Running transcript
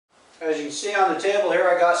As you can see on the table here,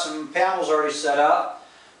 I got some panels already set up.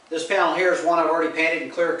 This panel here is one I've already painted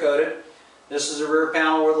and clear coated. This is the rear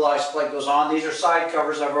panel where the license plate goes on. These are side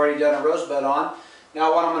covers I've already done a rosebud on.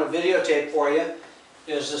 Now what I'm going to videotape for you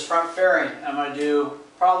is this front fairing. I'm going to do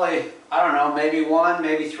probably, I don't know, maybe 1,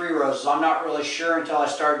 maybe 3 roses. I'm not really sure until I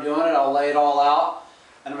start doing it. I'll lay it all out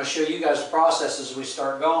and I'm going to show you guys the process as we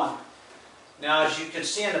start going. Now as you can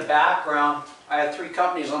see in the background, I have 3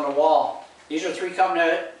 companies on the wall. These are 3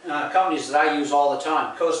 companies that I use all the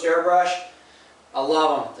time. Coast Airbrush, I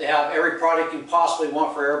love them. They have every product you can possibly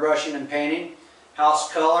want for airbrushing and painting.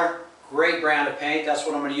 House Color, great brand of paint. That's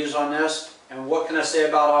what I'm going to use on this. And what can I say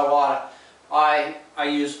about Iwata? I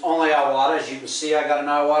use only Iwata. As you can see, I got an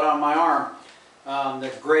Iwata on my arm.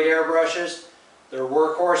 They're great airbrushes. They're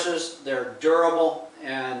workhorses. They're durable.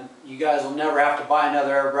 And you guys will never have to buy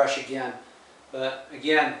another airbrush again. But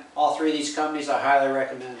again, all 3 of these companies I highly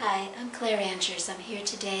recommend. Hi, I'm Claire Andrews. I'm here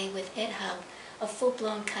today with Ed Hub of Full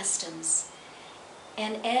Blown Customs.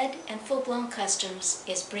 And Ed and Full Blown Customs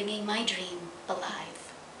is bringing my dream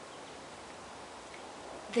alive.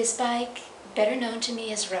 This bike, better known to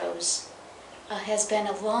me as Rose, has been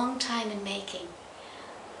a long time in making.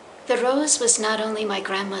 The rose was not only my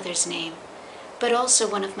grandmother's name, but also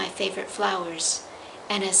one of my favorite flowers.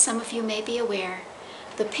 And as some of you may be aware,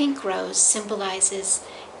 the pink rose symbolizes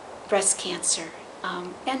breast cancer,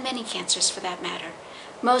 and many cancers for that matter.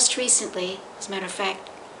 Most recently, as a matter of fact,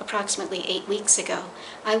 approximately 8 weeks ago,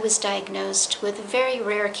 I was diagnosed with a very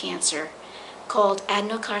rare cancer called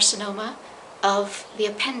adenocarcinoma of the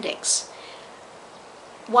appendix.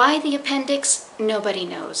 Why the appendix? Nobody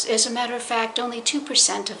knows. As a matter of fact, only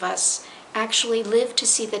 2% of us actually live to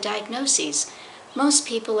see the diagnoses. Most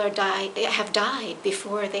people have died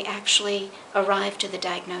before they actually arrive to the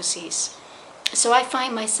diagnoses. So I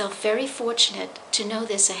find myself very fortunate to know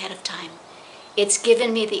this ahead of time. It's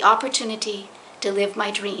given me the opportunity to live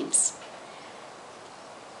my dreams.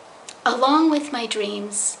 Along with my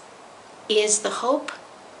dreams is the hope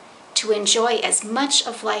to enjoy as much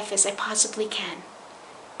of life as I possibly can.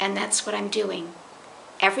 And that's what I'm doing.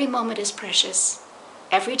 Every moment is precious.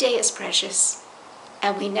 Every day is precious.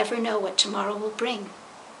 And we never know what tomorrow will bring.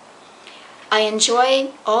 I enjoy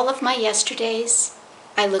all of my yesterdays.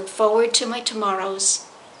 I look forward to my tomorrows.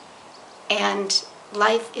 And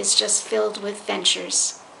life is just filled with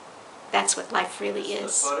ventures. That's what life really is.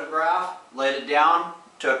 This is a photograph, laid it down,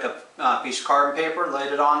 took a piece of carbon paper,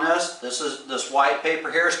 laid it on this. This white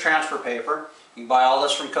paper here is transfer paper. You can buy all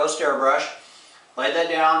this from Coast Airbrush. Laid that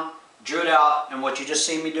down, drew it out, and what you just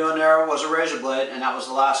seen me doing there was a razor blade, and that was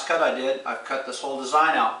the last cut I did. I've cut this whole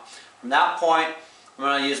design out. From that point, I'm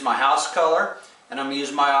going to use my House Color, and I'm going to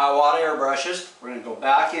use my Iwata airbrushes. We're going to go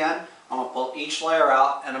back in, I'm going to pull each layer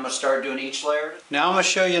out, and I'm going to start doing each layer. Now I'm going to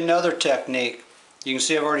show you another technique. You can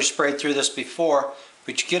see I've already sprayed through this before,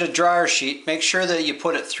 but you get a dryer sheet. Make sure that you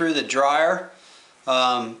put it through the dryer,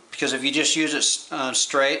 because if you just use it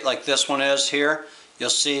straight, like this one is here, you'll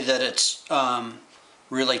see that it's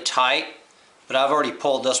really tight, but I've already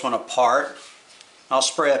pulled this one apart. I'll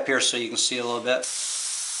spray up here so you can see a little bit.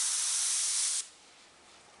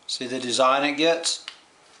 See the design it gets?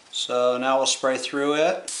 So now we'll spray through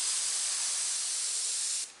it.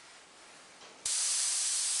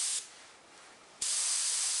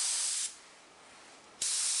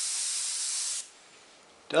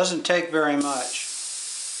 Doesn't take very much.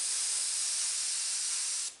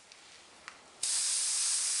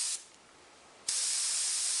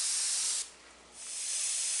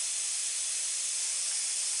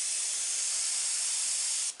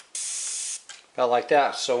 About like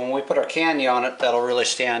that. So when we put our candy on it, that'll really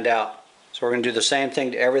stand out. So we're going to do the same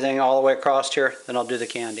thing to everything all the way across here, then I'll do the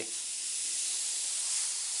candy.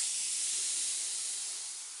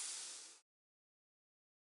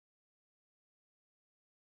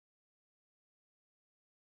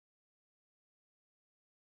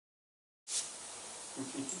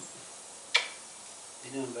 How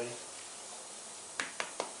you doing, buddy?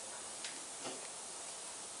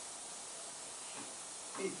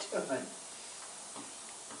 What are you doing?